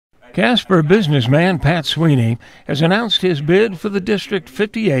Casper businessman Pat Sweeney has announced his bid for the District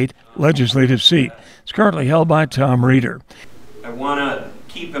 58 legislative seat. It's currently held by Tom Reeder. I want to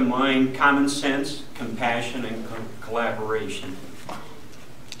keep in mind common sense, compassion, and collaboration.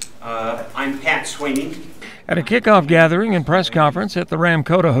 I'm Pat Sweeney. At a kickoff gathering and press conference at the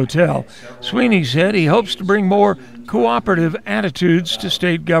Ramkota Hotel, Sweeney said he hopes to bring more cooperative attitudes to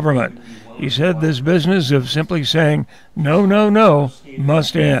state government. He said this business of simply saying no, no, no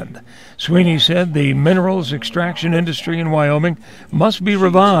must end. Sweeney said the minerals extraction industry in Wyoming must be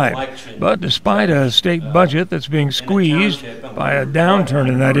revived, but despite a state budget that's being squeezed by a downturn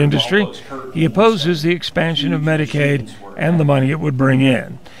in that industry, he opposes the expansion of Medicaid and the money it would bring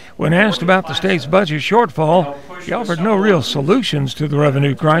in. When asked about the state's budget shortfall, he offered no real solutions to the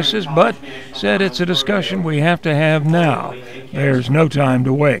revenue crisis, but said it's a discussion we have to have now. There's no time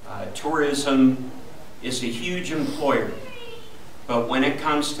to wait. Tourism is a huge employer, but when it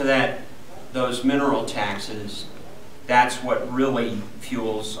comes to those mineral taxes, that's what really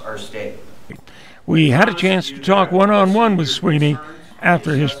fuels our state. We had a chance to talk one-on-one with Sweeney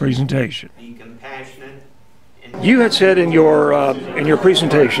after his presentation. Be compassionate. You had said in your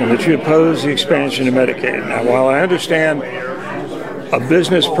presentation that you oppose the expansion of Medicaid. Now, while I understand a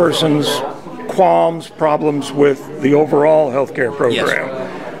business person's qualms, problems with the overall health care program,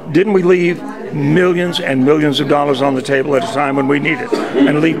 yes, didn't we leave millions and millions of dollars on the table at a time when we need it,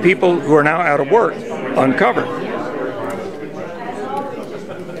 and leave people who are now out of work uncovered?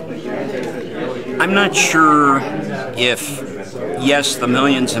 I'm not sure if, yes, the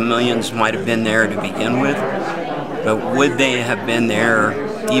millions and millions might have been there to begin with, but would they have been there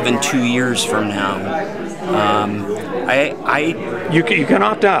even 2 years from now? You can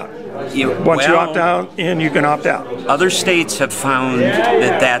opt out. Once you opt out in, you can opt out. Other states have found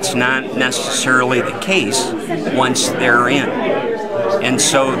that that's not necessarily the case once they're in. And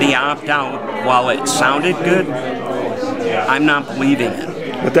so the opt-out, while it sounded good, I'm not believing it.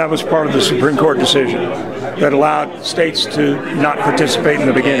 But that was part of the Supreme Court decision that allowed states to not participate in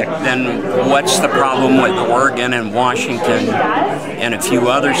the beginning. Then what's the problem with Oregon and Washington and a few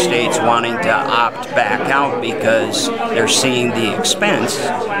other states wanting to opt back out because they're seeing the expense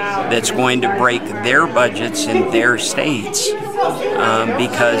that's going to break their budgets in their states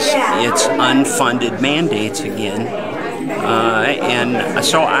because it's unfunded mandates again. And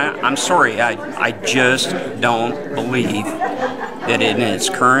so I'm sorry, I just don't believe that in its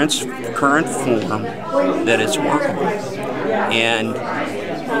current form that it's workable. And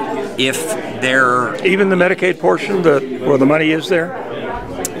if they're... Even the Medicaid portion, where the money is there?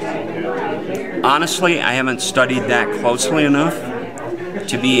 Honestly, I haven't studied that closely enough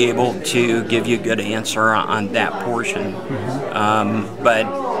to be able to give you a good answer on that portion. But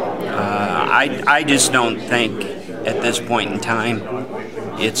I just don't think at this point in time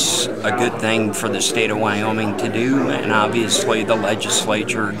it's a good thing for the state of Wyoming to do, and obviously the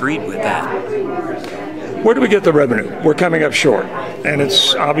legislature agreed with that. Where do we get the revenue? We're coming up short, and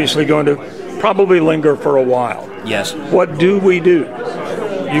it's obviously going to probably linger for a while. Yes. What do we do?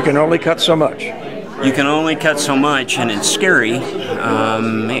 You can only cut so much. You can only cut so much, and it's scary,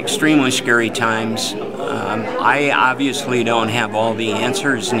 extremely scary times. I obviously don't have all the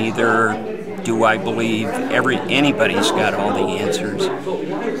answers, neither do I believe anybody's got all the answers.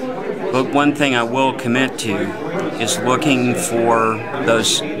 But one thing I will commit to is looking for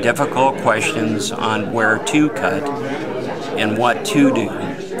those difficult questions on where to cut and what to do,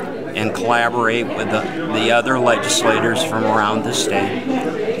 and collaborate with the other legislators from around the state.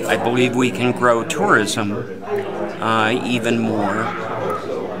 I believe we can grow tourism even more,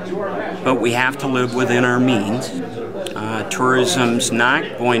 but we have to live within our means. Tourism's not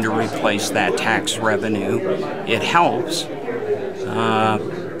going to replace that tax revenue. It helps,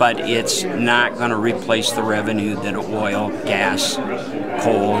 but it's not going to replace the revenue that oil, gas,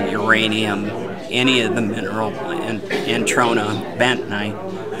 coal, uranium, any of the mineral, and trona,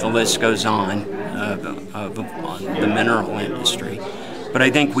 bentonite, the list goes on of the mineral industry. But I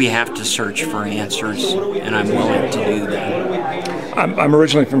think we have to search for answers, and I'm willing to do that. I'm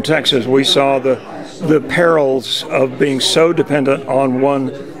originally from Texas. We saw the perils of being so dependent on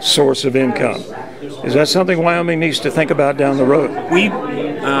one source of income. Is that something Wyoming needs to think about down the road?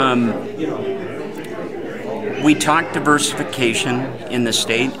 We talk diversification in the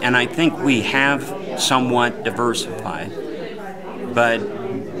state, and I think we have somewhat diversified. But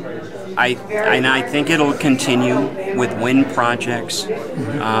I think it'll continue with wind projects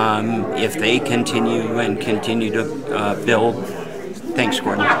if they continue to build. Thanks,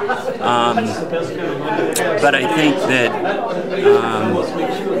 Gordon. But I think that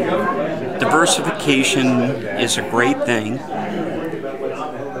diversification is a great thing.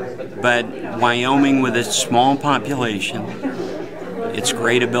 But Wyoming, with its small population, its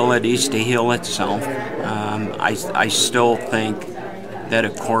great abilities to heal itself, I still think that,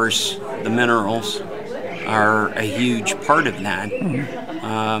 of course, the minerals are a huge part of that.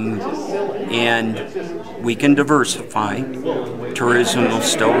 And we can diversify. Tourism will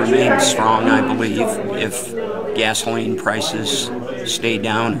still remain strong, I believe, if gasoline prices stay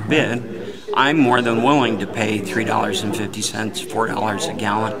down a bit. I'm more than willing to pay $3.50, $4 a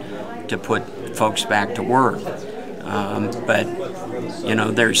gallon to put folks back to work. But, you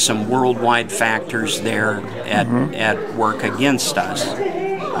know, there's some worldwide factors there at work against us.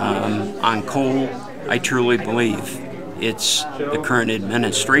 On coal, I truly believe it's the current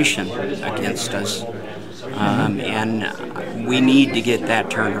administration against us. And we need to get that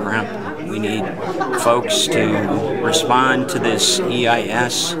turned around. We need folks to respond to this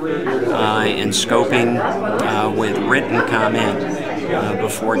EIS and scoping with written comment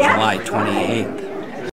before July 28th.